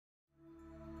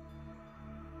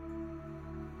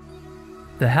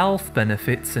The health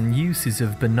benefits and uses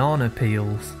of banana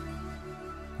peels.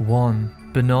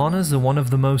 1. Bananas are one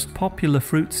of the most popular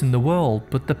fruits in the world,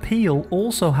 but the peel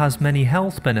also has many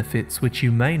health benefits which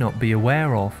you may not be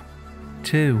aware of.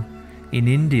 2. In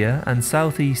India and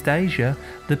Southeast Asia,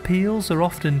 the peels are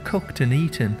often cooked and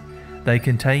eaten. They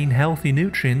contain healthy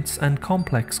nutrients and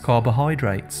complex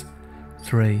carbohydrates.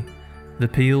 3. The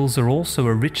peels are also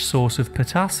a rich source of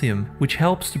potassium, which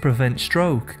helps to prevent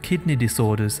stroke, kidney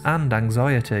disorders and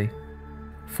anxiety.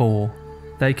 4.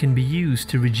 They can be used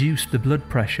to reduce the blood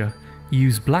pressure.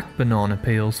 Use black banana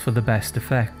peels for the best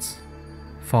effects.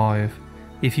 5.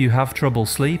 If you have trouble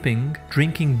sleeping,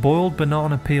 drinking boiled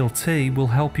banana peel tea will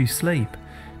help you sleep.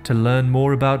 To learn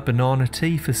more about banana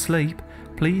tea for sleep,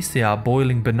 please see our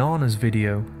boiling bananas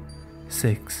video.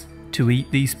 6. To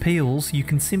eat these peels, you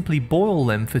can simply boil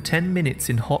them for 10 minutes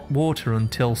in hot water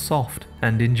until soft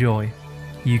and enjoy.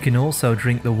 You can also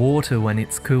drink the water when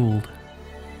it's cooled.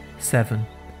 7.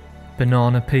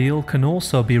 Banana peel can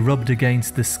also be rubbed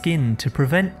against the skin to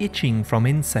prevent itching from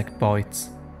insect bites.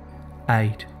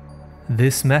 8.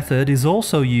 This method is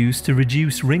also used to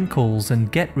reduce wrinkles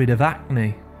and get rid of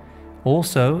acne.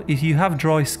 Also, if you have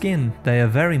dry skin, they are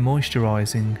very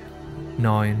moisturizing.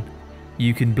 9.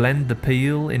 You can blend the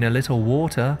peel in a little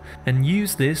water and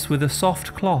use this with a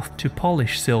soft cloth to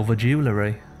polish silver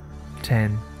jewellery.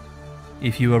 10.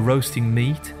 If you are roasting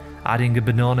meat, adding a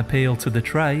banana peel to the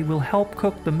tray will help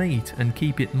cook the meat and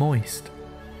keep it moist.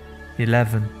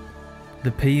 11.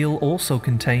 The peel also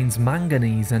contains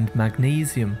manganese and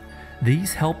magnesium.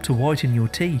 These help to whiten your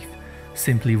teeth.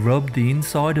 Simply rub the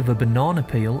inside of a banana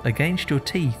peel against your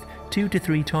teeth 2 to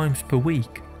 3 times per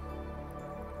week.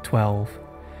 12.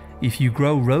 If you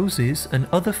grow roses and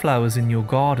other flowers in your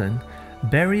garden,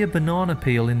 bury a banana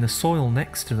peel in the soil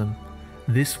next to them.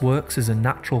 This works as a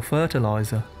natural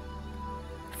fertilizer.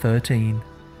 13.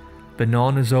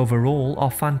 Bananas overall are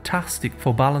fantastic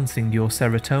for balancing your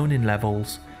serotonin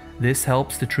levels. This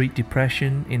helps to treat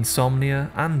depression, insomnia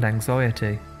and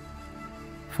anxiety.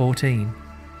 14.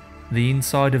 The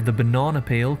inside of the banana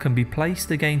peel can be placed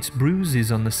against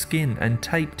bruises on the skin and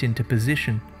taped into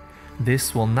position.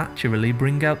 This will naturally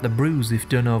bring out the bruise if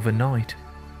done overnight.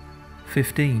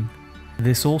 15.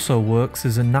 This also works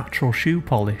as a natural shoe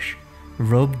polish.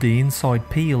 Rub the inside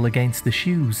peel against the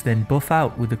shoes, then buff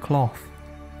out with a cloth.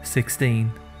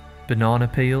 16. Banana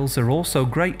peels are also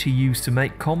great to use to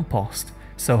make compost,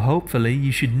 so hopefully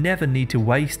you should never need to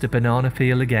waste a banana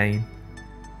peel again.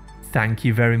 Thank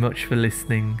you very much for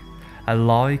listening. A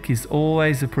like is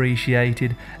always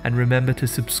appreciated, and remember to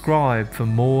subscribe for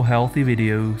more healthy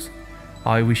videos.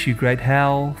 I wish you great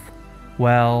health,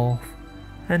 wealth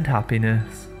and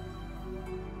happiness.